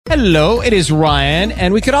Hello, it is Ryan,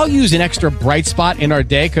 and we could all use an extra bright spot in our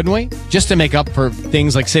day, couldn't we? Just to make up for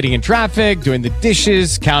things like sitting in traffic, doing the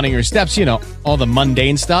dishes, counting your steps, all the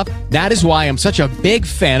mundane stuff. That is why I'm such a big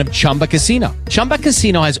fan of Chumba Casino. Chumba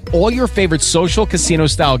Casino has all your favorite social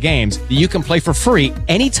casino-style games that you can play for free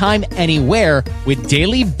anytime, anywhere with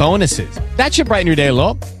daily bonuses. That should brighten your day a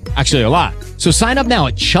little. Actually, a lot. So sign up now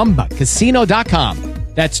at ChumbaCasino.com.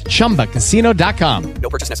 That's ChumbaCasino.com. No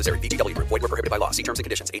purchase necessary. VGW Group. Void where prohibited by law. See terms and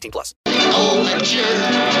conditions. 18+. Overture,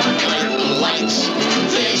 curtain lights.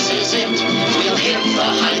 This is it. We'll hit the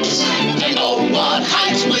heights. And oh, what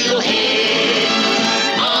heights we'll hit.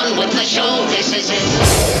 On with the show. This is it.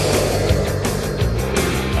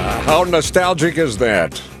 How nostalgic is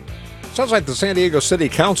that? Sounds like the San Diego City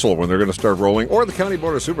Council when they're going to start rolling, or the County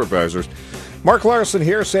Board of Supervisors. Mark Larson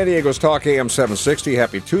here, San Diego's Talk AM 760.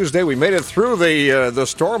 Happy Tuesday. We made it through the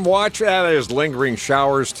storm watch. There's lingering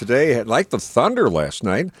showers today, like the thunder last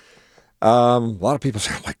night. A lot of people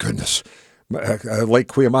say, oh my goodness, Lake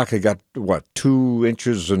Cuyamaca got, 2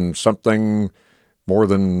 inches and something more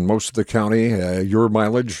than most of the county. Your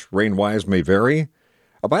mileage, rain-wise, may vary.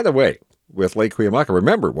 By the way, with Lake Cuyamaca,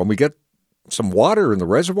 remember, when we get some water in the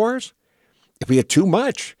reservoirs, if we get too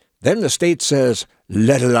much, then the state says,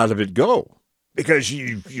 let a lot of it go. Because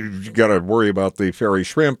you got to worry about the fairy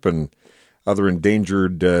shrimp and other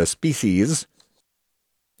endangered species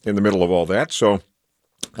in the middle of all that. So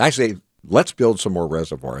I say, let's build some more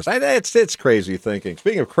reservoirs. It's crazy thinking.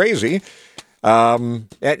 Speaking of crazy, and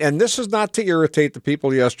this is not to irritate the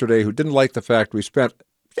people yesterday who didn't like the fact we spent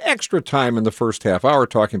extra time in the first half hour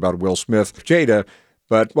talking about Will Smith, Jada.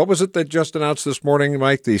 But what was it that just announced this morning,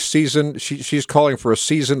 Mike? The season, she's calling for a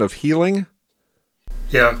season of healing?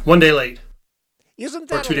 Yeah, 1 day late. Isn't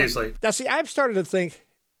that or 2 days late? Now, see, I've started to think,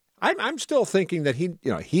 I'm still thinking that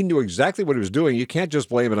he knew exactly what he was doing. You can't just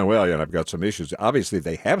blame it on, I've got some issues. Obviously,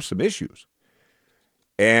 they have some issues.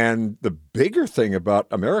 And the bigger thing about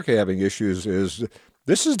America having issues is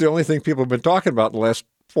this is the only thing people have been talking about in the last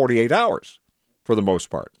 48 hours, for the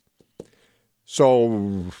most part.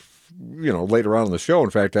 So, later on in the show,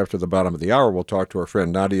 in fact, after the bottom of the hour, we'll talk to our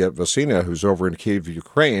friend Nadya Vasina, who's over in Kyiv,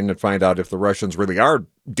 Ukraine, and find out if the Russians really are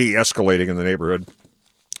de-escalating in the neighborhood.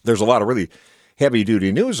 There's a lot of really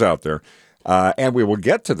heavy-duty news out there, and we will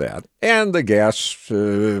get to that. And the gas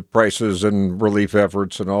prices and relief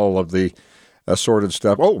efforts and all of the assorted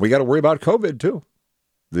stuff. Oh, we got to worry about COVID, too.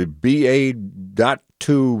 The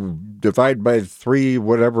BA.2 divide by 3,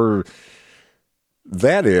 whatever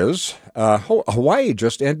that is. Hawaii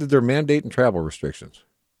just ended their mandate and travel restrictions.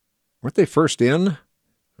 Weren't they first in?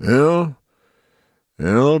 Well, in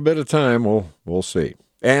a little bit of time, we'll see.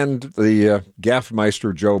 And the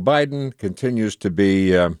gaffmeister Joe Biden continues to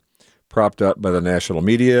be propped up by the national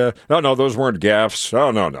media. No, those weren't gaffes.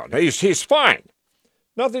 Oh, no. He's fine.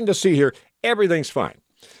 Nothing to see here. Everything's fine.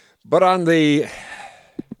 But on the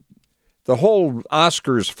whole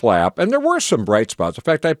Oscars flap, and there were some bright spots. In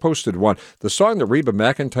fact, I posted one. The song that Reba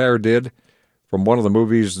McEntire did from one of the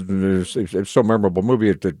movies, it's so memorable movie,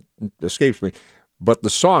 it escapes me. But the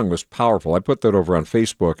song was powerful. I put that over on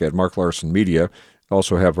Facebook at Mark Larson Media.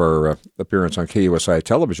 Also have our appearance on KUSI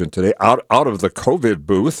television today out of the COVID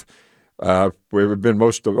booth. We've been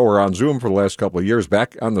on Zoom for the last couple of years,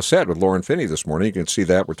 back on the set with Lauren Finney this morning. You can see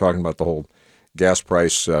that. We're talking about the whole gas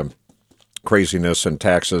price craziness and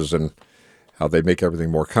taxes and how they make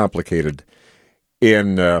everything more complicated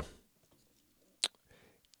in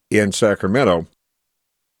Sacramento.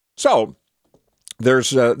 So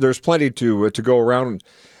there's plenty to go around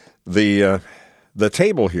the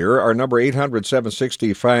table here. Our number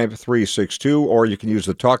 800-760-5362, or you can use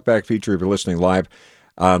the talkback feature if you're listening live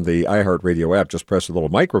on the iHeartRadio app. Just press the little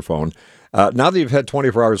microphone. Now that you've had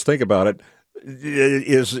 24 hours to think about it,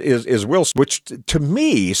 is Will, which to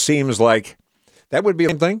me seems like that would be a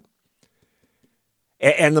thing.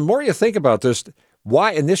 And the more you think about this,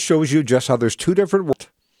 why, and this shows you just how there's two different worlds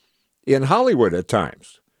in Hollywood at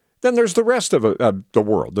times. Then there's the rest of the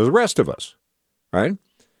world, the rest of us, right?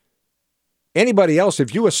 Anybody else,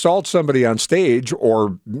 if you assault somebody on stage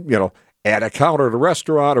or, at a counter at a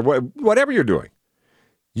restaurant or whatever you're doing,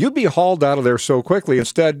 you'd be hauled out of there so quickly.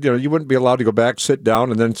 Instead, you wouldn't be allowed to go back, sit down,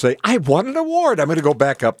 and then say, I won an award. I'm going to go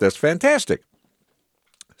back up. That's fantastic.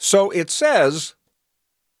 So it says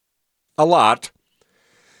a lot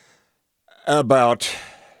about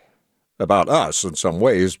us in some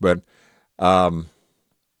ways, but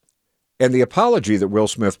and the apology that Will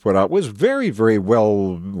Smith put out was very, very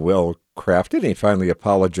well crafted. He finally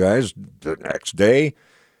apologized the next day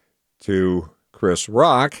to Chris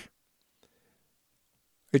Rock.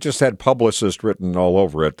 It just had publicist written all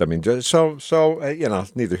over it. I mean,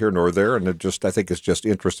 neither here nor there. And I think it's just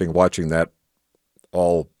interesting watching that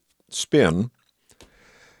all spin.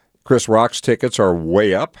 Chris Rock's tickets are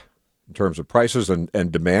way up in terms of prices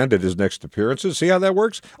and demand at his next appearances. See how that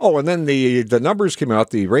works? Oh, and then the numbers came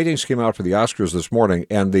out, the ratings came out for the Oscars this morning,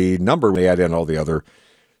 and the number, they add in all the other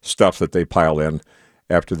stuff that they pile in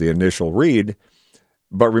after the initial read.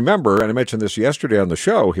 But remember, and I mentioned this yesterday on the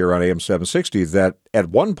show here on AM 760, that at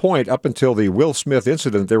one point, up until the Will Smith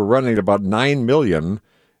incident, they were running at about 9 million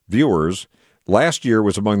viewers. Last year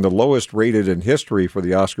was among the lowest rated in history for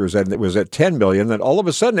the Oscars, and it was at 10 million. Then all of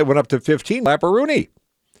a sudden it went up to 15. Lapperoonie.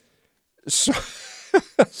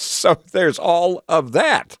 So there's all of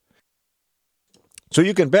that. So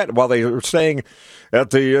you can bet while they were saying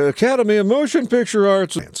at the Academy of Motion Picture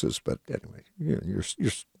Arts, but anyway,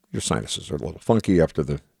 your sinuses are a little funky after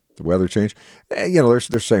the weather change. They're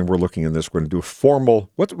saying we're looking in this. We're going to do a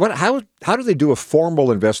formal. How do they do a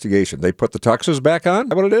formal investigation? They put the tuxes back on. Is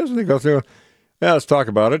that what it is? And they go through. Yeah, let's talk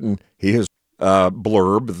about it. And he has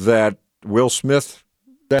blurb that Will Smith.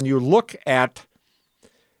 Then you look at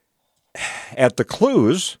the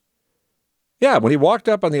clues. Yeah, when he walked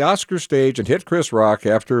up on the Oscar stage and hit Chris Rock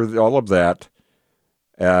after all of that,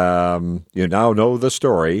 you now know the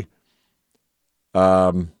story.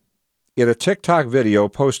 In a TikTok video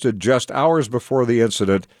posted just hours before the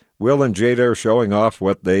incident, Will and Jada are showing off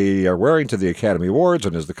what they are wearing to the Academy Awards,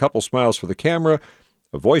 and as the couple smiles for the camera,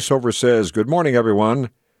 a voiceover says, "Good morning, everyone."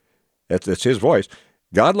 It's his voice.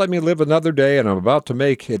 "God let me live another day, and I'm about to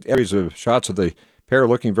make it." Series of shots of the pair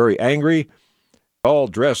looking very angry, all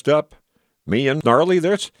dressed up, me and gnarly.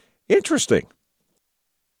 That's interesting.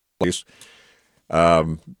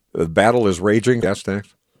 The battle is raging. Gas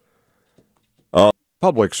tax.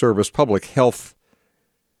 Public service, public health.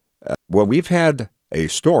 When we've had a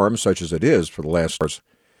storm such as it is for the last hours,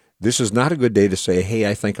 this is not a good day to say, hey,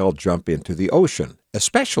 I think I'll jump into the ocean,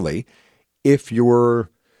 especially if you're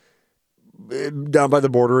down by the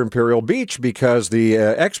border, Imperial Beach, because the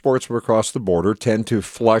exports from across the border tend to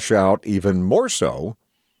flush out even more so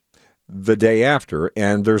the day after.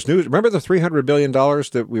 And there's news. Remember the $300 billion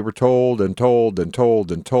that we were told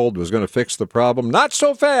was going to fix the problem? Not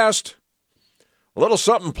so fast. A little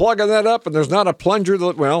something plugging that up, and there's not a plunger.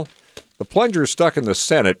 The plunger is stuck in the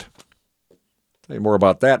Senate. Tell you more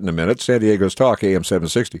about that in a minute. San Diego's Talk, AM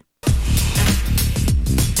 760.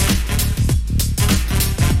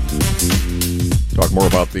 Talk more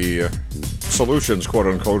about the solutions, quote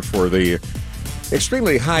unquote, for the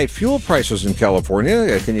extremely high fuel prices in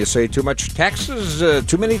California. Can you say too much taxes?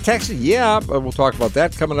 Too many taxes? Yeah, we'll talk about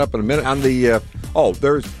that coming up in a minute. On the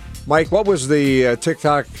there's Mike. What was the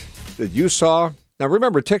TikTok that you saw? Now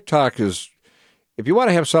remember, TikTok is, if you want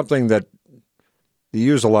to have something that you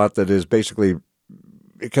use a lot that is basically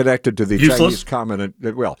connected to the useless.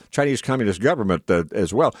 Chinese Communist government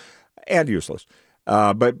as well, and useless.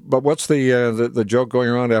 But what's the joke going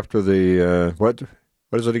around after the what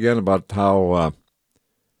is it again about how?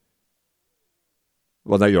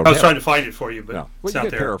 Well, now you don't. I was trying to find it for you, but no. It's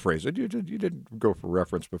not there. Paraphrase it. You didn't go for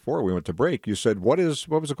reference before we went to break. You said what was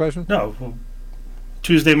the question? No,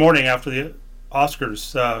 Tuesday morning after the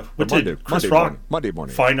Oscars, what did Chris Rock Monday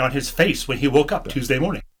morning find on his face when he woke up Tuesday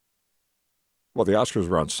morning? Well, the Oscars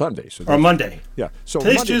were on Sunday. Or Monday. Yeah. So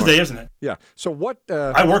today's Monday Tuesday, morning. Isn't it? Yeah. So what?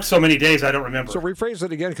 I work so many days, I don't remember. So rephrase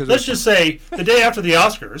it again. Let's just say the day after the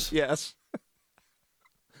Oscars. Yes.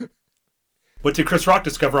 What did Chris Rock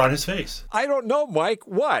discover on his face? I don't know, Mike.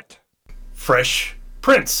 What? Fresh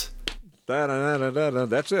prints.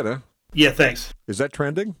 That's it, huh? Yeah, thanks. Is that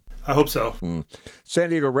trending? I hope so.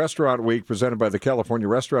 San Diego Restaurant Week, presented by the California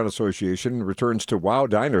Restaurant Association, returns to Wow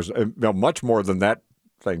Diners. Much more than that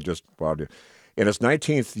thing, just wow. In its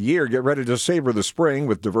 19th year, get ready to savor the spring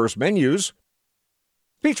with diverse menus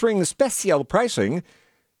featuring special pricing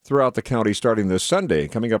throughout the county starting this Sunday.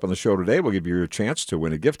 Coming up on the show today, we'll give you a chance to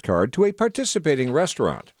win a gift card to a participating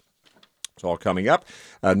restaurant. It's all coming up.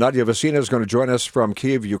 Nadya Vasina is going to join us from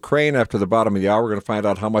Kyiv, Ukraine, after the bottom of the hour. We're going to find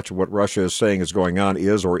out how much of what Russia is saying is going on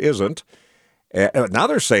is or isn't. Now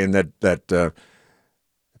they're saying that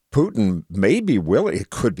Putin may be willing, it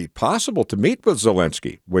could be possible to meet with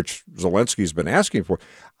Zelensky, which Zelensky's been asking for.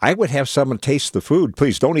 I would have someone taste the food.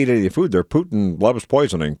 Please don't eat any of the food there. Putin loves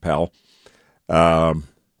poisoning, pal.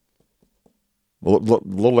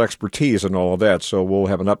 Little expertise and all of that, so we'll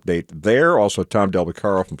have an update there. Also, Tom Del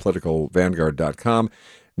Beccaro from PoliticalVanguard.com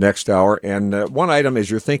next hour. And one item is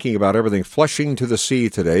you're thinking about everything flushing to the sea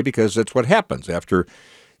today, because that's what happens after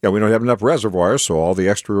we don't have enough reservoirs, so all the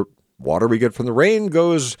extra water we get from the rain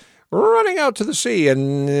goes running out to the sea.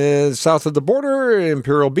 And south of the border,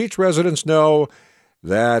 Imperial Beach residents know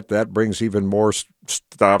that brings even more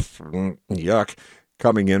stuff, yuck,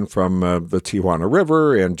 coming in from the Tijuana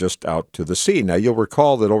River and just out to the sea. Now, you'll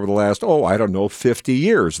recall that over the last, 50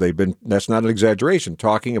 years, they've been, that's not an exaggeration,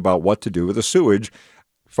 talking about what to do with the sewage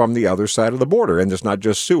from the other side of the border. And it's not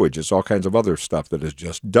just sewage, it's all kinds of other stuff that is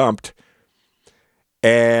just dumped.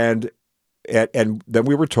 And then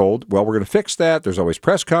we were told, well, we're going to fix that. There's always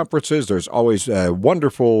press conferences. There's always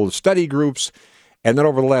wonderful study groups. And then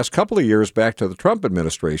over the last couple of years, back to the Trump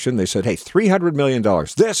administration, they said, hey, $300 million,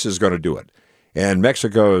 this is going to do it. And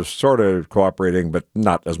Mexico is sort of cooperating, but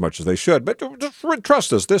not as much as they should. But just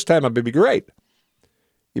trust us, this time it will be great.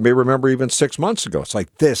 You may remember even 6 months ago, it's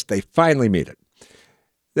like this, they finally meet it.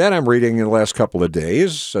 Then I'm reading in the last couple of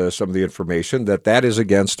days some of the information that is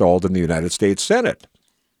again stalled in the United States Senate.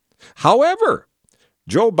 However,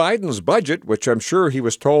 Joe Biden's budget, which I'm sure he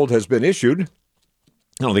was told has been issued, I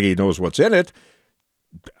don't think he knows what's in it,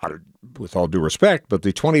 with all due respect, but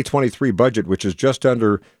the 2023 budget, which is just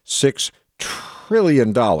under $6 trillion,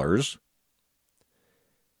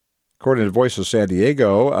 according to Voice of San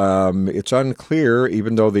Diego, it's unclear,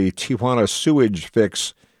 even though the Tijuana sewage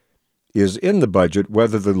fix is in the budget,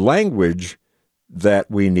 whether the language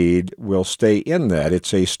that we need will stay in that.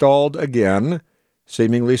 It's a stalled, again,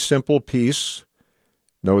 seemingly simple piece,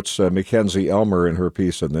 notes Mackenzie Elmer in her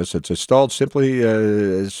piece on this. It's a stalled,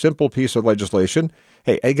 simple piece of legislation.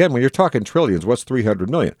 Hey, again, when you're talking trillions, what's $300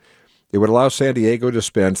 million? It would allow San Diego to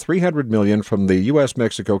spend $300 million from the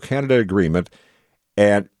U.S.-Mexico-Canada agreement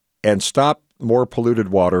and stop more polluted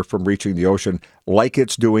water from reaching the ocean, like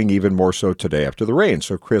it's doing even more so today after the rain.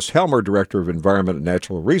 So Chris Helmer, Director of Environment and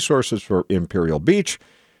Natural Resources for Imperial Beach,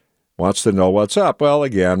 wants to know what's up. Well,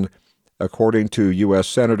 again, according to U.S.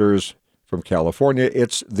 senators from California,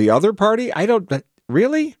 it's the other party?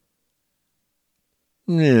 Really?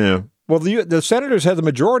 Yeah. Well, the senators have the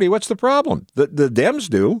majority. What's the problem? The Dems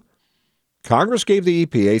do. Congress gave the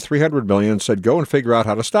EPA $300 million and said, go and figure out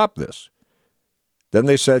how to stop this. Then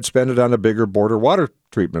they said, spend it on a bigger border water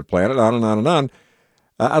treatment plant, and on and on and on.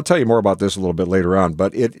 I'll tell you more about this a little bit later on,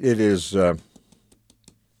 but it's a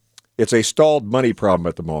stalled money problem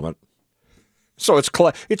at the moment. So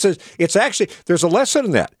it's actually, there's a lesson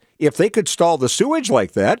in that. If they could stall the sewage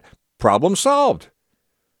like that, problem solved.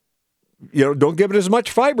 Don't give it as much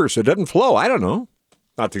fiber so it doesn't flow. I don't know.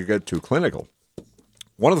 Not to get too clinical.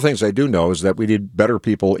 One of the things I do know is that we need better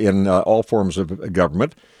people in all forms of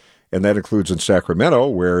government, and that includes in Sacramento,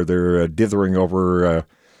 where they're dithering over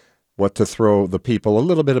what to throw the people a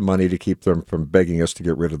little bit of money to keep them from begging us to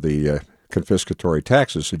get rid of the confiscatory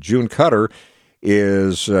taxes. So June Cutter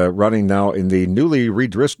is running now in the newly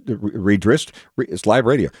it's live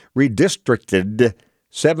radio, redistricted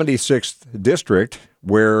 76th district,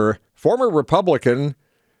 where former Republican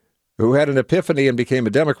who had an epiphany and became a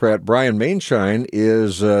Democrat, Brian Mainshine,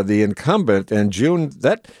 is the incumbent. And June,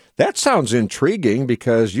 that sounds intriguing,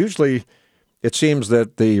 because usually it seems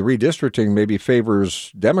that the redistricting maybe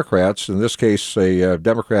favors Democrats. In this case, a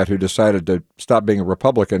Democrat who decided to stop being a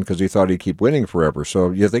Republican because he thought he'd keep winning forever. So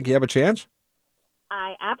you think you have a chance?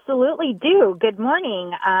 I absolutely do. Good morning.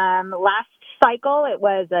 Last cycle, it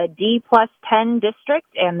was a D+10 district,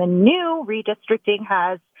 and the new redistricting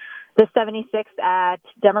has the 76th at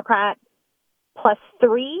Democrat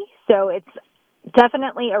 +3. So it's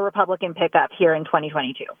definitely a Republican pickup here in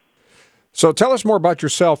 2022. So tell us more about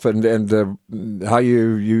yourself and how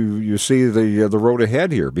you see the road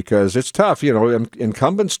ahead here, because it's tough.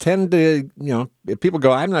 Incumbents tend to, if people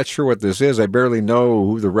go, I'm not sure what this is. I barely know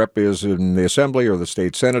who the rep is in the Assembly or the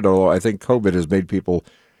state Senate, although I think COVID has made people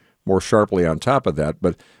more sharply on top of that.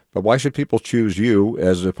 But why should people choose you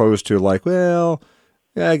as opposed to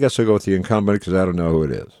I guess I'll go with the incumbent because I don't know who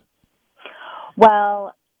it is?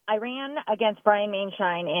 Well, I ran against Brian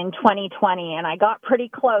Mainshine in 2020, and I got pretty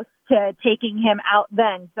close to taking him out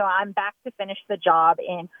then. So I'm back to finish the job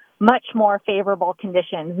in much more favorable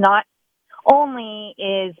conditions. Not only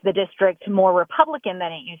is the district more Republican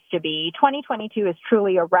than it used to be, 2022 is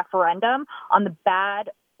truly a referendum on the bad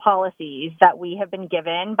policies that we have been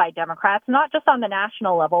given by Democrats, not just on the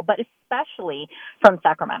national level, but especially from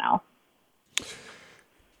Sacramento.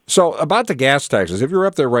 So about the gas taxes, if you're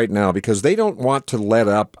up there right now, because they don't want to let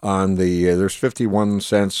up on there's 51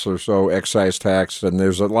 cents or so excise tax, and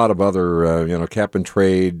there's a lot of other, cap and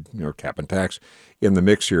trade, cap and tax in the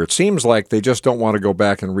mix here. It seems like they just don't want to go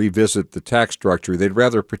back and revisit the tax structure. They'd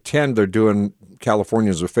rather pretend they're doing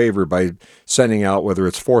Californians a favor by sending out whether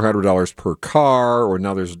it's $400 per car, or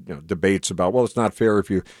now there's debates about, well, it's not fair if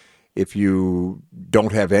you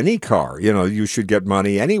don't have any car, you should get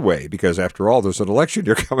money anyway, because after all, there's an election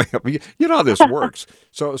year coming up. You know how this works.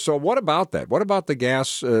 So what about that? What about the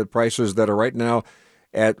gas prices that are right now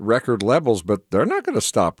at record levels, but they're not going to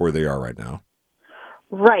stop where they are right now.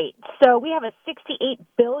 Right. So we have a $68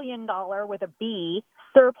 billion with a B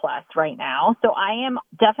surplus right now. So I am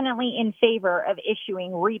definitely in favor of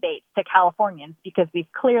issuing rebates to Californians because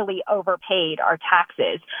we've clearly overpaid our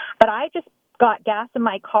taxes. But I just got gas in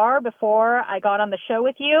my car before I got on the show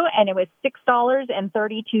with you, and it was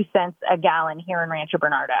 $6.32 a gallon here in Rancho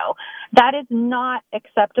Bernardo. That is not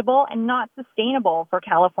acceptable and not sustainable for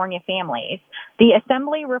California families. The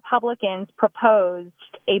Assembly Republicans proposed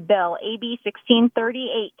a bill, AB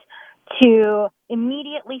 1638, to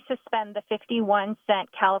immediately suspend the 51-cent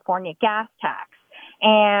California gas tax.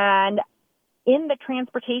 And in the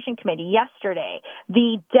Transportation Committee yesterday,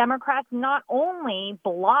 the Democrats not only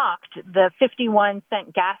blocked the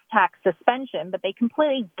 51-cent gas tax suspension, but they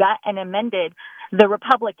completely gut and amended the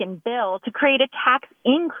Republican bill to create a tax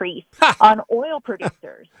increase on oil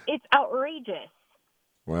producers. It's outrageous.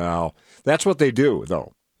 Wow. That's what they do,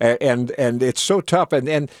 though. And it's so tough.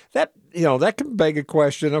 And that, that can beg a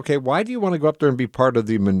question. Okay, why do you want to go up there and be part of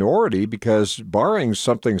the minority? Because barring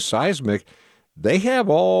something seismic, they have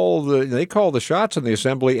they call the shots in the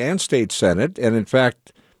Assembly and State Senate. And in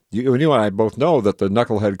fact, you and I both know that the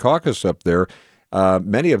Knucklehead Caucus up there,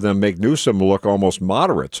 many of them make Newsom look almost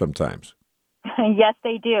moderate sometimes. Yes,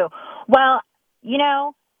 they do. Well,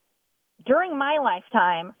 during my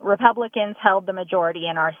lifetime, Republicans held the majority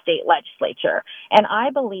in our state legislature. And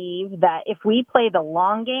I believe that if we play the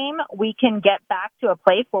long game, we can get back to a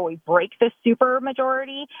place where we break the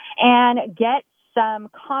supermajority and get some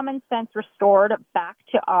common sense restored back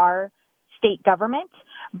to our state government.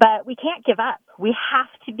 But we can't give up. We have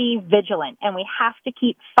to be vigilant, and we have to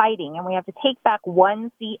keep fighting, and we have to take back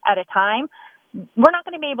one seat at a time. We're not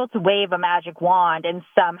going to be able to wave a magic wand and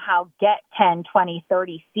somehow get 10, 20,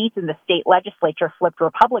 30 seats in the state legislature flipped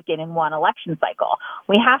Republican in one election cycle.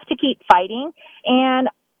 We have to keep fighting. And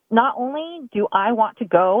not only do I want to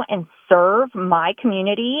go and serve my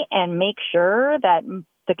community and make sure that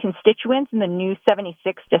the constituents in the new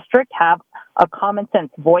 76th district have a common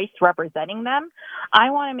sense voice representing them, I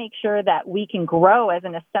want to make sure that we can grow as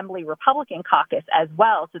an Assembly Republican caucus as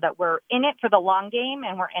well, so that we're in it for the long game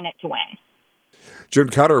and we're in it to win. June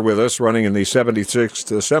Cutter with us, running in the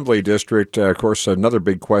 76th Assembly District. Of course, another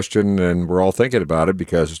big question, and we're all thinking about it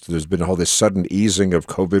because there's been all this sudden easing of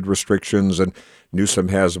COVID restrictions, and Newsom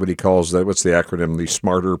has what he calls what's the acronym, the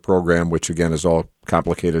SMARTER program, which again is all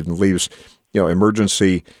complicated and leaves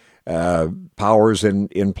emergency powers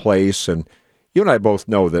in place. And you and I both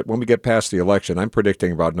know that when we get past the election, I'm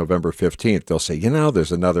predicting about November 15th, they'll say,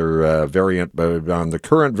 there's another variant on the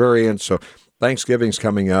current variant, so Thanksgiving's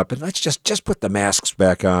coming up, and let's just put the masks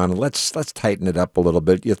back on. Let's tighten it up a little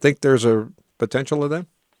bit. You think there's a potential of that?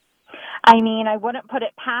 I mean, I wouldn't put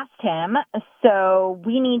it past him. So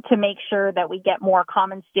we need to make sure that we get more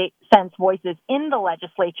common sense voices in the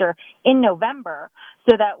legislature in November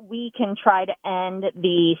so that we can try to end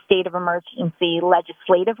the state of emergency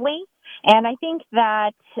legislatively. And I think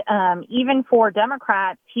that even for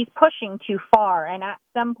Democrats, he's pushing too far. And at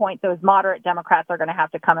some point, those moderate Democrats are going to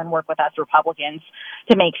have to come and work with us Republicans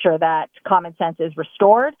to make sure that common sense is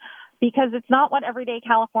restored, because it's not what everyday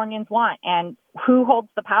Californians want. And who holds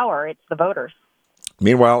the power? It's the voters.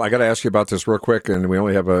 Meanwhile, I got to ask you about this real quick, and we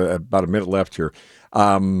only have about a minute left here.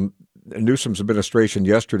 Newsom's administration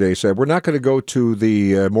yesterday said we're not going to go to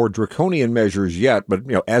the more draconian measures yet, but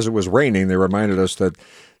as it was raining, they reminded us that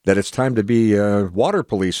it's time to be water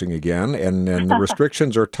policing again, and the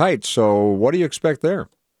restrictions are tight. So what do you expect there?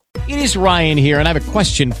 It is Ryan here, and I have a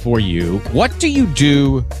question for you. What do you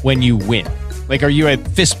do when you win? Like, are you a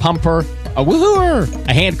fist pumper, a woohooer,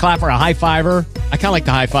 a hand clapper, a high fiver? I kind of like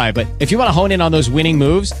the high five, but if you want to hone in on those winning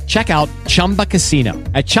moves, check out Chumba Casino.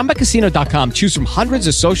 At ChumbaCasino.com, choose from hundreds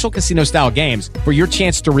of social casino-style games for your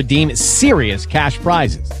chance to redeem serious cash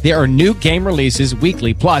prizes. There are new game releases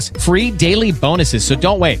weekly, plus free daily bonuses. So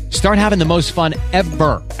don't wait. Start having the most fun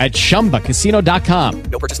ever at ChumbaCasino.com.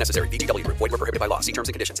 No purchase necessary. VGW. Void where prohibited by law. See terms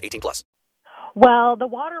and conditions. 18+. Well, the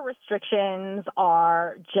water restrictions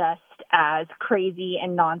are just as crazy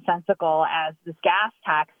and nonsensical as this gas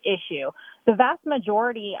tax issue. The vast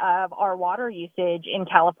majority of our water usage in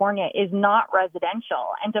California is not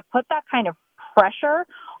residential, and to put that kind of pressure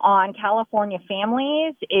on California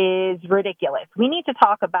families is ridiculous. We need to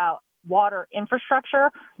talk about water infrastructure,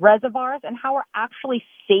 reservoirs, and how we're actually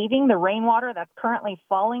saving the rainwater that's currently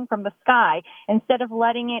falling from the sky instead of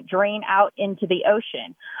letting it drain out into the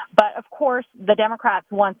ocean. But of course, the Democrats,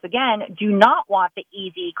 once again, do not want the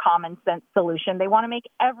easy common sense solution. They want to make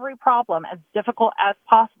every problem as difficult as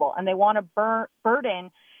possible, and they want to burden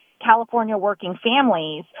California working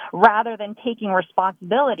families rather than taking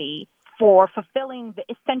responsibility for fulfilling the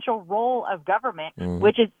essential role of government,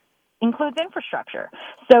 which includes infrastructure.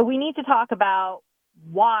 So we need to talk about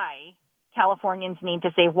why Californians need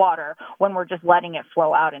to save water when we're just letting it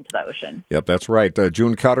flow out into the ocean. Yep, that's right.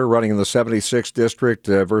 June Cutter running in the 76th District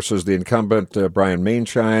versus the incumbent Brian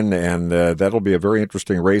Mainshine, and that'll be a very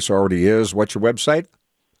interesting race, already is. What's your website?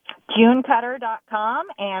 JuneCutter.com,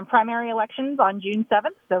 and primary elections on June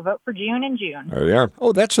 7th, so vote for June in June. There you are.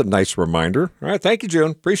 Oh, that's a nice reminder. All right, thank you,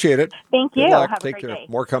 June. Appreciate it. Thank you. Good luck. Have Take a care. great day.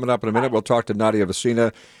 More coming up in a minute. We'll talk to Nadya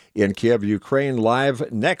Vasina in Kyiv, Ukraine,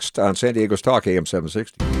 live next on San Diego's Talk, AM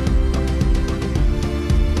 760.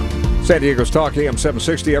 San Diego's Talk, AM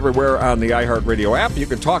 760, everywhere on the iHeartRadio app. You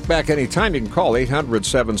can talk back anytime. You can call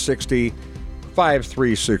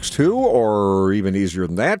 800-760-5362, or even easier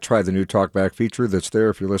than that, try the new Talkback feature that's there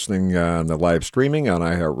if you're listening on the live streaming on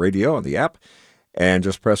iHeartRadio on the app. And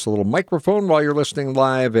just press the little microphone while you're listening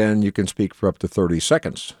live, and you can speak for up to 30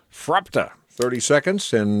 seconds. Frupta, 30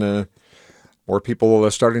 seconds, and more people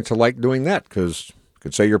are starting to like doing that because you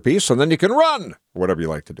can say your piece, and then you can run, or whatever you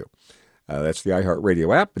like to do. That's the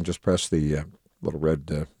iHeartRadio app, and just press the little red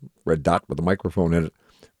dot with the microphone in it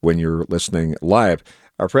when you're listening live.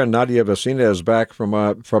 Our friend Nadya Vasina is back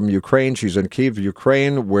from Ukraine. She's in Kyiv,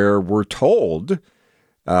 Ukraine, where we're told,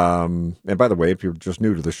 and by the way, if you're just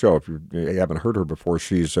new to the show, if you haven't heard her before,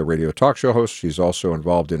 she's a radio talk show host. She's also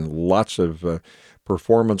involved in lots of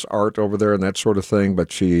performance art over there and that sort of thing,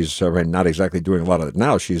 but she's not exactly doing a lot of it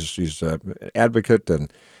now. She's an advocate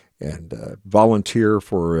and volunteer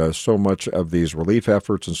for so much of these relief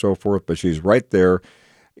efforts and so forth, but she's right there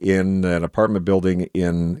in an apartment building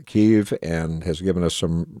in Kyiv and has given us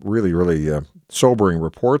some really, really sobering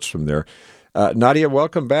reports from there. Nadya,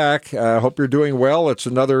 welcome back. I hope you're doing well. It's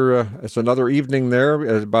another evening there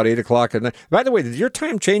at about 8 o'clock at night. By the way, did your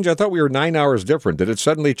time change? I thought we were 9 hours different. Did it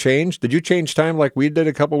suddenly change? Did you change time like we did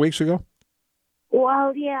a couple weeks ago?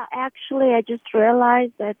 Well, yeah, actually, I just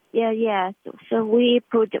realized that, So we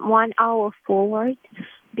put 1 hour forward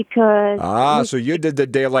because... so you did the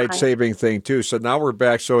daylight saving thing, too. So now we're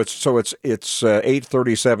back. So it's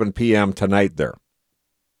 8:37 p.m. tonight there.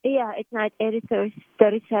 Yeah, it's not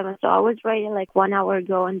 8:37. So I was ready like 1 hour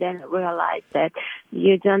ago, and then I realized that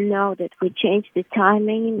you don't know that we changed the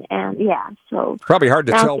timing, and so... Probably hard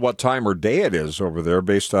to tell what time or day it is over there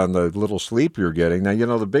based on the little sleep you're getting.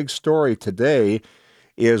 Now, the big story today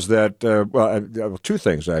is that, two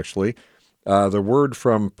things, actually. The word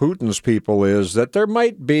from Putin's people is that there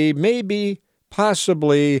might be, maybe,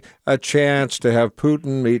 possibly, a chance to have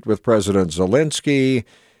Putin meet with President Zelensky.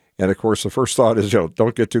 And, of course, the first thought is,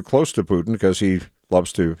 don't get too close to Putin because he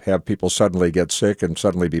loves to have people suddenly get sick and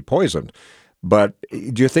suddenly be poisoned. But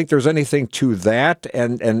do you think there's anything to that?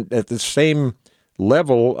 And at the same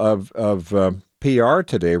level of PR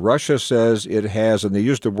today, Russia says it has, and they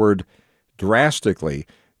used the word drastically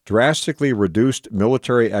reduced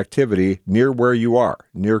military activity near where you are,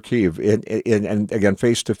 near Kyiv. And again,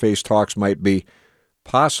 face-to-face talks might be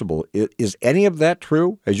possible. Is any of that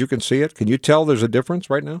true, as you can see it? Can you tell there's a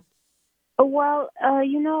difference right now? Well,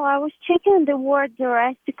 I was checking the word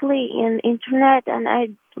drastically in internet, and I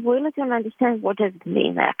really don't understand what does it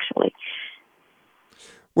mean, actually.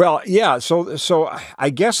 Well, yeah, so I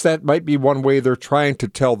guess that might be one way they're trying to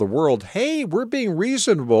tell the world, hey, we're being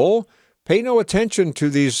reasonable. Pay no attention to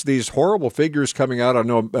these horrible figures coming out. I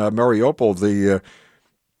know Mariupol,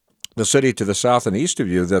 the city to the south and east of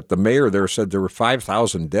you, that the mayor there said there were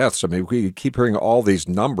 5,000 deaths. I mean, we keep hearing all these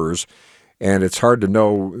numbers, and it's hard to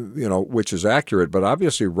know, which is accurate. But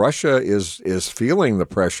obviously, Russia is feeling the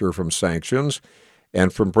pressure from sanctions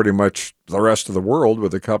and from pretty much the rest of the world,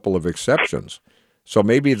 with a couple of exceptions. So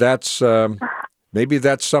maybe that's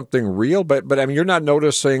something real. But I mean, you're not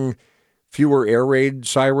noticing fewer air raid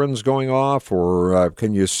sirens going off, or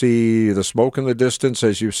can you see the smoke in the distance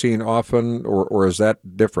as you've seen often, or is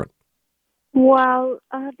that different? Well,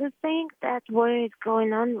 the thing that what is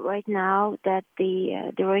going on right now, that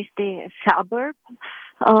there is the suburb,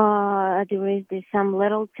 there is some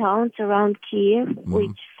little towns around Kyiv,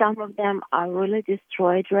 which some of them are really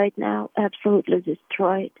destroyed right now, absolutely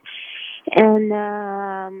destroyed, and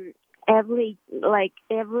every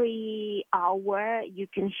hour you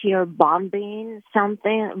can hear bombing,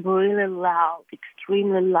 something really loud,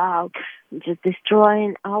 extremely loud, just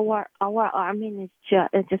destroying our army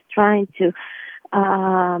is just trying to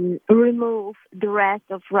remove the rest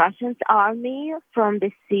of Russia's army from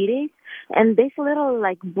the cities. And this little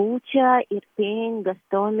Bucha, Irpin,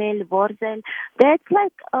 Gostomel, Vorzel, that's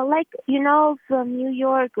from New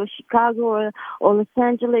York or Chicago or Los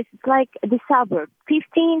Angeles. It's like the suburb,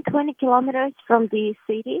 15, 20 kilometers from the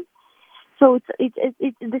city. So it's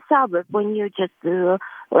the suburb when you just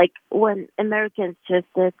like when Americans just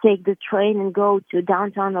take the train and go to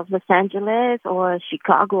downtown of Los Angeles or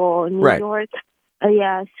Chicago or New Right. York.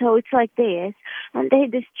 Yeah, so it's like this, and they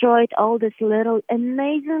destroyed all this little,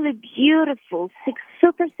 amazingly beautiful,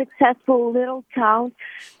 super successful little towns.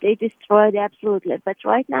 They destroyed absolutely. But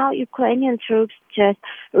right now, Ukrainian troops just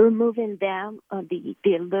removing them, the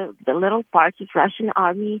little parts of Russian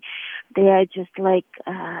army. They are just like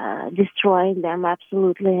destroying them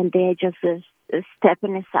absolutely, and they are just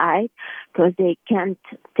stepping aside because they can't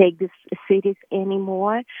take these cities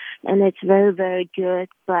anymore, and it's very, very good.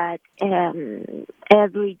 But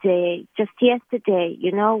every day, just yesterday,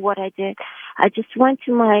 you know what I did? I just went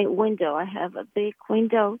to my window. I have a big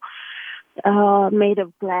window made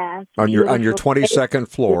of glass. On your 22nd beautiful.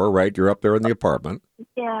 floor, right? You're up there in the apartment.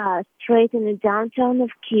 Yeah, straight in the downtown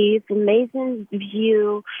of Kyiv, amazing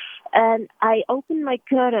view. And I opened my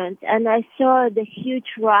curtains and I saw the huge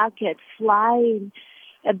rocket flying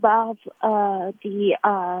above the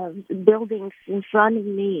buildings in front of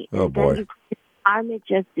me. Oh, and boy. then the army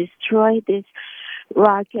just destroyed this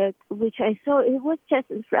rocket, which I saw. It was just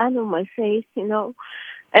in front of my face, you know.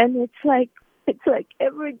 And it's like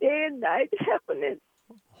every day and night happening.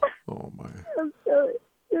 Oh, my. I'm sorry.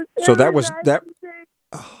 So that was that.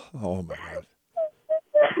 Oh, my God.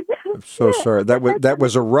 I'm so sorry. That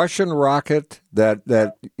was a Russian rocket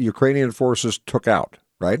that Ukrainian forces took out,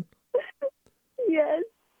 right? Yes.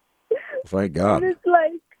 Thank God. And it's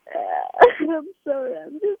like, I'm sorry.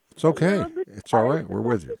 I'm just. It's okay. It's all right. We're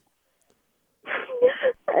with you.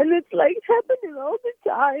 And it's like happening all the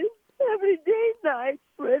time, every day, night,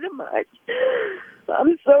 pretty much.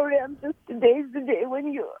 I'm sorry. I'm just, today's the day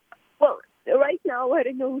when you, well, right now, I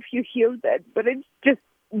don't know if you hear that, but it's just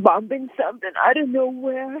bombing something. I don't know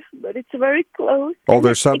where, but it's very close. Oh,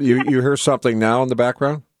 there's something. You hear something now in the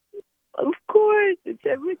background? Of course. It's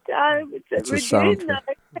every time. It's It's a every sound. day,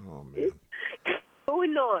 night. Oh, man.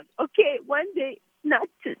 Going on. Okay, one day, not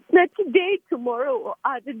today, tomorrow or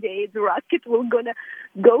other day, the rocket will gonna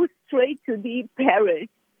go straight to the Paris,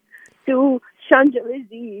 to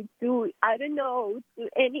Champs-Élysées, to, I don't know, to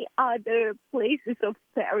any other places of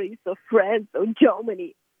Paris or France or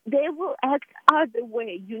Germany. They will act other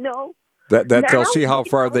way, you know? That Now, they'll see how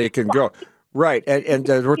far they can go. Right, and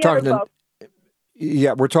we're talking to.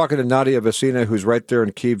 Yeah, we're talking to Nadya Vasina, who's right there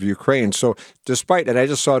in Kyiv, Ukraine. So, despite, and I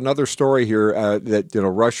just saw another story here that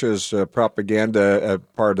Russia's propaganda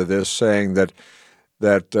part of this, saying that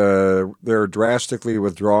they're drastically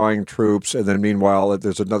withdrawing troops, and then meanwhile,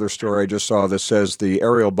 there's another story I just saw that says the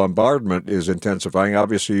aerial bombardment is intensifying.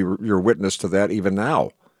 Obviously, you're witness to that even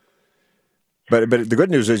now. But the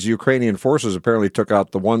good news is Ukrainian forces apparently took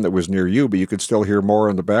out the one that was near you, but you can still hear more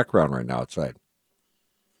in the background right now outside.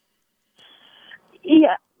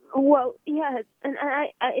 Yeah, well, yes, and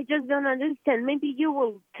I just don't understand. Maybe you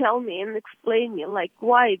will tell me and explain me, like,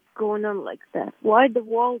 why it's going on like that. Why the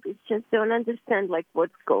world is just don't understand, like,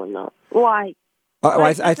 what's going on. Why?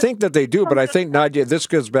 I think that they do, but I think, Nadya, this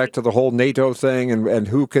goes back to the whole NATO thing and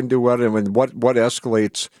who can do what and what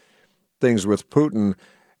escalates things with Putin.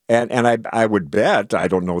 And I would bet, I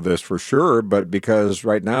don't know this for sure, but because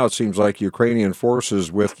right now it seems like Ukrainian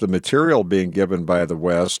forces, with the material being given by the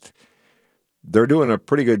West, they're doing a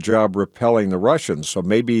pretty good job repelling the Russians. So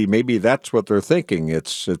maybe that's what they're thinking.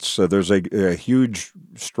 It's there's a huge,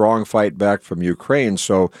 strong fight back from Ukraine.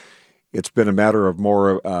 So it's been a matter of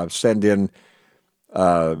more send in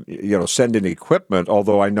equipment.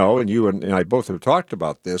 Although I know, and you and I both have talked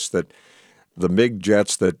about this, that the MiG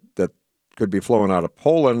jets that could be flown out of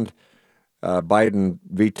Poland, Biden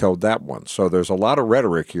vetoed that one. So there's a lot of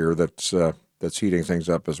rhetoric here that's heating things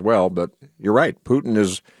up as well. But you're right, Putin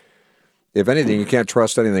is. If anything, you can't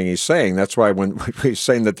trust anything he's saying. That's why when he's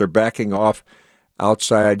saying that they're backing off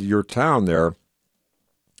outside your town there,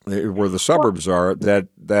 where the suburbs are, that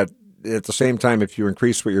at the same time, if you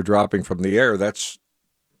increase what you're dropping from the air, that's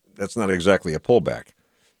not exactly a pullback.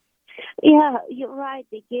 Yeah, you're right.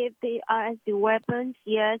 They gave the weapons.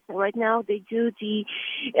 Yes, right now they do the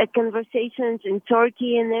conversations in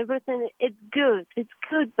Turkey and everything. It's good,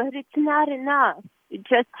 but it's not enough. It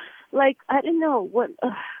just like I don't know what.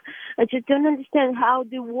 I just don't understand how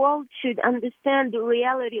the world should understand the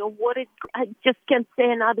reality of what it. I just can't say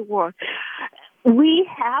another word. We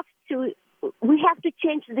have to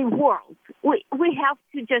change the world. We have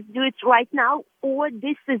to just do it right now, or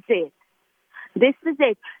this is it. This is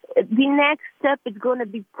it. The next step is going to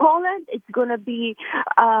be Poland. It's going to be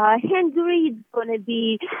Hungary. It's going to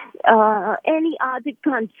be any other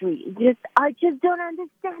country. I just don't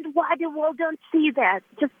understand why the world don't see that.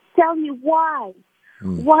 Just tell me why.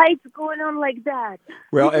 Why it's going on like that?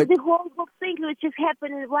 Well, This is the horrible thing which is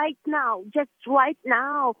happening right now, just right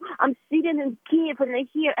now. I'm sitting in Kyiv and I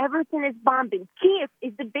hear everything is bombing. Kyiv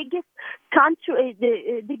is the biggest country,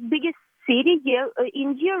 the biggest city here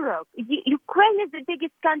in Europe. Ukraine is the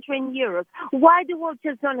biggest country in Europe. Why the world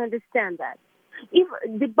just don't understand that? If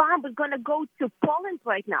the bomb is going to go to Poland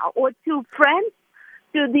right now, or to France,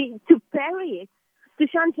 to Paris, to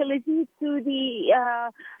Champs-Élysées,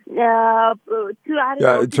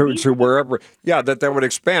 to wherever. Yeah, that would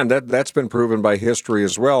expand. That's been proven by history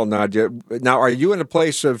as well, Nadya. Now, are you in a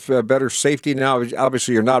place of better safety now?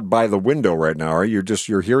 Obviously, you're not by the window right now. Are you?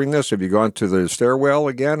 You're hearing this? Have you gone to the stairwell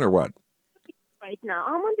again, or what? Right now,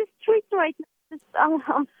 I'm on the street right now. I'm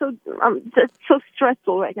just so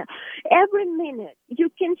stressful right now. Every minute you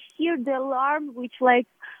can hear the alarm, which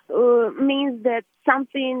means that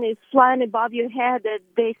something is flying above your head, that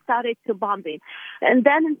they started to bombing, and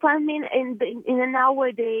then in 5 minutes, in an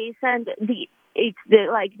hour, they send the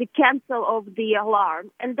cancel of the alarm,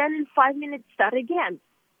 and then in 5 minutes start again,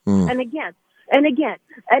 and again, and again,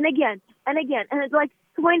 and again, and again, and it's like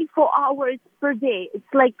 24 hours per day.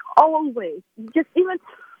 It's like always, just even.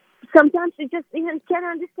 Sometimes you just even can't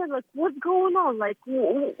understand, what's going on, what's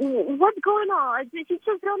going on. You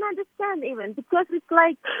just don't understand even, because it's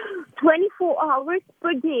 24 hours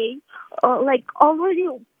per day, already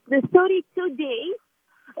the 32 days,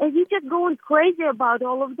 and you're just going crazy about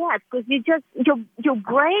all of that, because your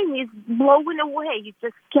brain is blowing away. You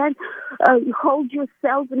just can't hold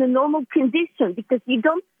yourself in a normal condition, because you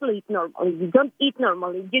don't sleep normally, you don't eat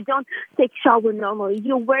normally, you don't take shower normally,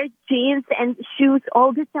 you wear jeans and shoes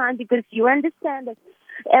all the time, because you understand that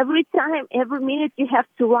every time, every minute, you have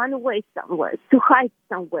to run away somewhere, to hide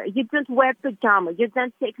somewhere. You don't wear pajamas. You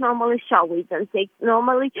don't take normally shower. You don't take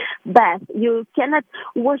normally bath. You cannot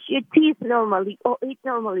wash your teeth normally or eat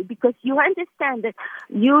normally, because you understand that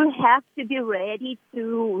you have to be ready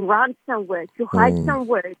to run somewhere, to hide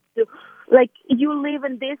somewhere. You live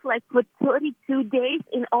in this for 32 days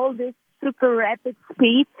in all this super rapid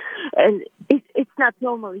speed, and it's not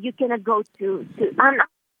normal. You cannot go to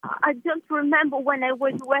I don't remember when I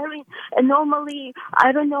was wearing normally,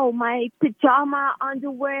 I don't know, my pajama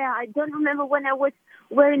underwear. I don't remember when I was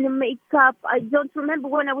wearing the makeup. I don't remember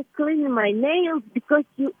when I was cleaning my nails, because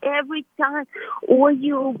you every time, or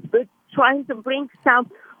you trying to bring some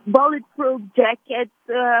bulletproof jackets,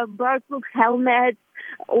 bulletproof helmets,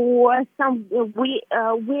 or some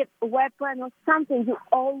weapon or something, you're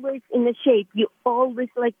always in a shape. You're always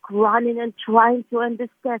running and trying to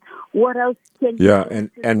understand what else can you do.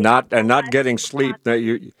 and not getting sleep. That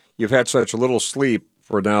you've had such little sleep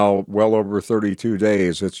for now well over 32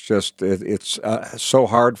 days. It's just it's so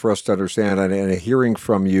hard for us to understand, and hearing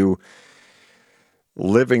from you,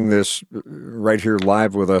 living this right here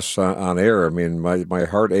live with us on air. I mean, my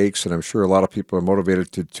heart aches, and I'm sure a lot of people are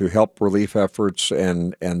motivated to help relief efforts,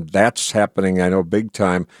 and that's happening, I know, big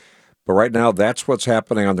time. But right now, that's what's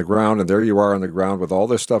happening on the ground, and there you are on the ground with all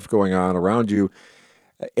this stuff going on around you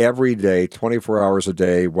every day, 24 hours a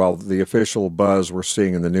day, while the official buzz we're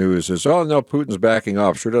seeing in the news is, oh, no, Putin's backing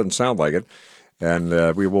off. Sure doesn't sound like it.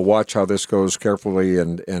 And we will watch how this goes carefully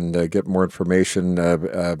and get more information.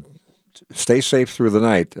 Stay safe through the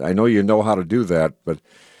night. I know you know how to do that, but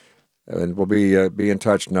we'll be in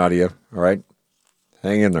touch, Nadya. All right,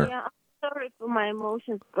 hang in there. Yeah, I'm sorry for my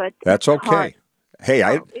emotions, but that's okay. Hard. Hey,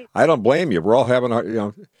 I don't blame you. We're all having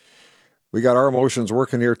we got our emotions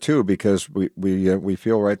working here too, because we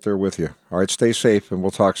feel right there with you. All right, stay safe, and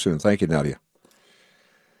we'll talk soon. Thank you, Nadya.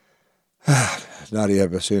 Nadya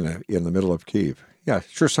Vasina in the middle of Kyiv. Yeah,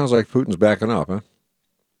 sure sounds like Putin's backing off, huh?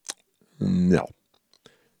 No.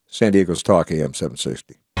 San Diego's Talk, AM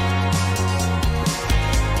 760.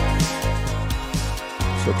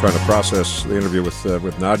 Still trying to process the interview with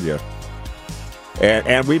Nadya.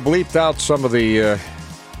 And we bleeped out some of the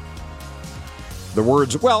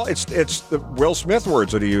words. Well, it's the Will Smith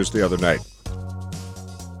words that he used the other night.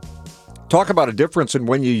 Talk about a difference in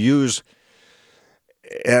when you use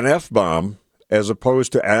an F-bomb as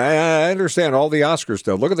opposed to, I understand all the Oscars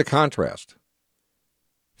stuff. Look at the contrast.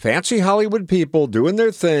 Fancy Hollywood people doing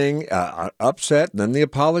their thing, upset, and then the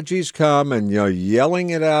apologies come, and yelling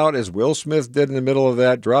it out as Will Smith did in the middle of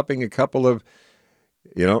that, dropping a couple of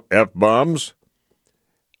F-bombs.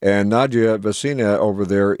 And Nadya Vasina over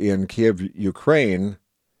there in Kyiv, Ukraine,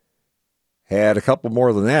 had a couple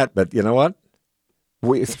more than that. But you know what?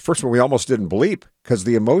 First of all, we almost didn't bleep because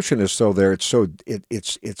the emotion is so there.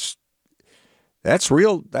 It's that's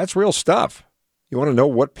real stuff. You want to know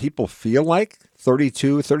what people feel like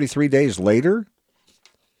 32, 33 days later?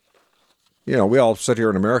 We all sit here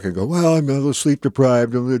in America and go, well, I'm a little sleep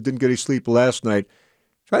deprived. I didn't get any sleep last night.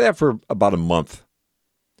 Try that for about a month.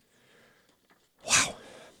 Wow.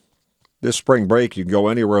 This spring break, you can go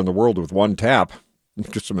anywhere in the world with one tap.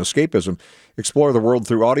 Get some escapism. Explore the world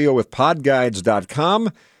through audio with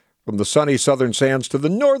podguides.com. From the sunny southern sands to the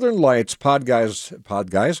northern lights,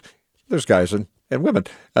 Podguides, there's guys and women.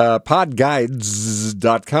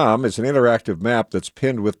 Podguides.com is an interactive map that's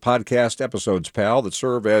pinned with podcast episodes, pal, that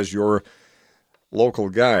serve as your local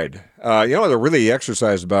guide. What they're really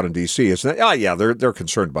exercised about in D.C. is that, they're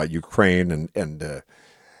concerned about Ukraine, and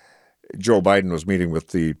Joe Biden was meeting with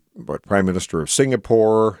the Prime Minister of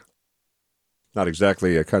Singapore. Not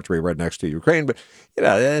exactly a country right next to Ukraine, but,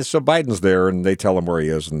 so Biden's there, and they tell him where he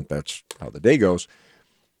is, and that's how the day goes.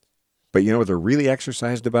 But you know what they're really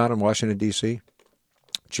exercised about in Washington, D.C.?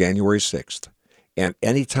 January 6th. And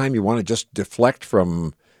anytime you want to just deflect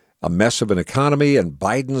from a mess of an economy and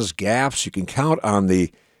Biden's gaffes, you can count on the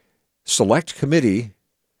select committee,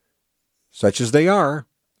 such as they are,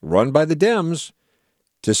 run by the Dems,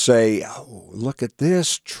 to say, oh, look at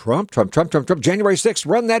this, Trump, January 6th,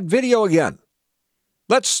 run that video again.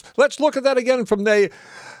 Let's look at that again from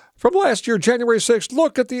last year, January 6th.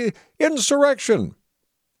 Look at the insurrection.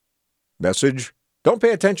 Message, don't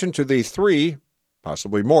pay attention to the 3,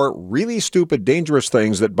 possibly more, really stupid, dangerous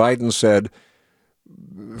things that Biden said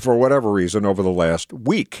for whatever reason over the last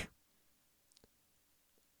week.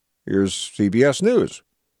 Here's CBS News.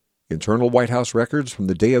 Internal White House records from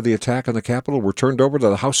the day of the attack on the Capitol were turned over to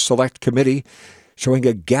the House Select Committee, showing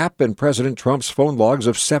a gap in President Trump's phone logs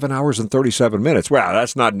of 7 hours and 37 minutes. Well,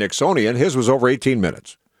 that's not Nixonian. His was over 18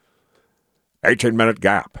 minutes. 18-minute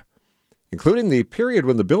gap, including the period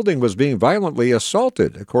when the building was being violently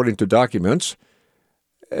assaulted, according to documents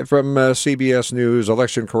from CBS News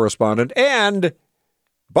election correspondent and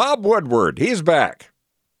Bob Woodward. He's back.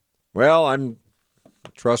 Well, I'm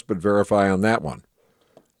trust but verify on that one.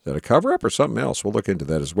 Is that a cover-up or something else? We'll look into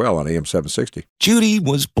that as well on AM 760. Judy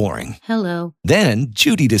was boring. Hello. Then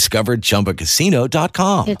Judy discovered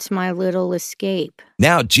ChumbaCasino.com. It's my little escape.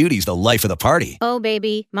 Now Judy's the life of the party. Oh,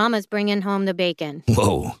 baby, mama's bringing home the bacon.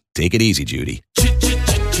 Whoa, take it easy, Judy.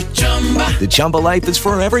 The Chumba life is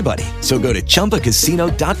for everybody. So go to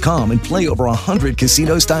ChumbaCasino.com and play over 100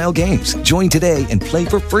 casino-style games. Join today and play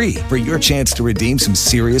for free for your chance to redeem some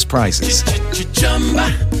serious prizes.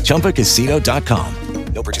 ChumbaCasino.com.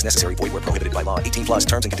 No purchase necessary. Void where prohibited by law. 18 plus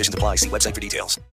terms and conditions apply. See website for details.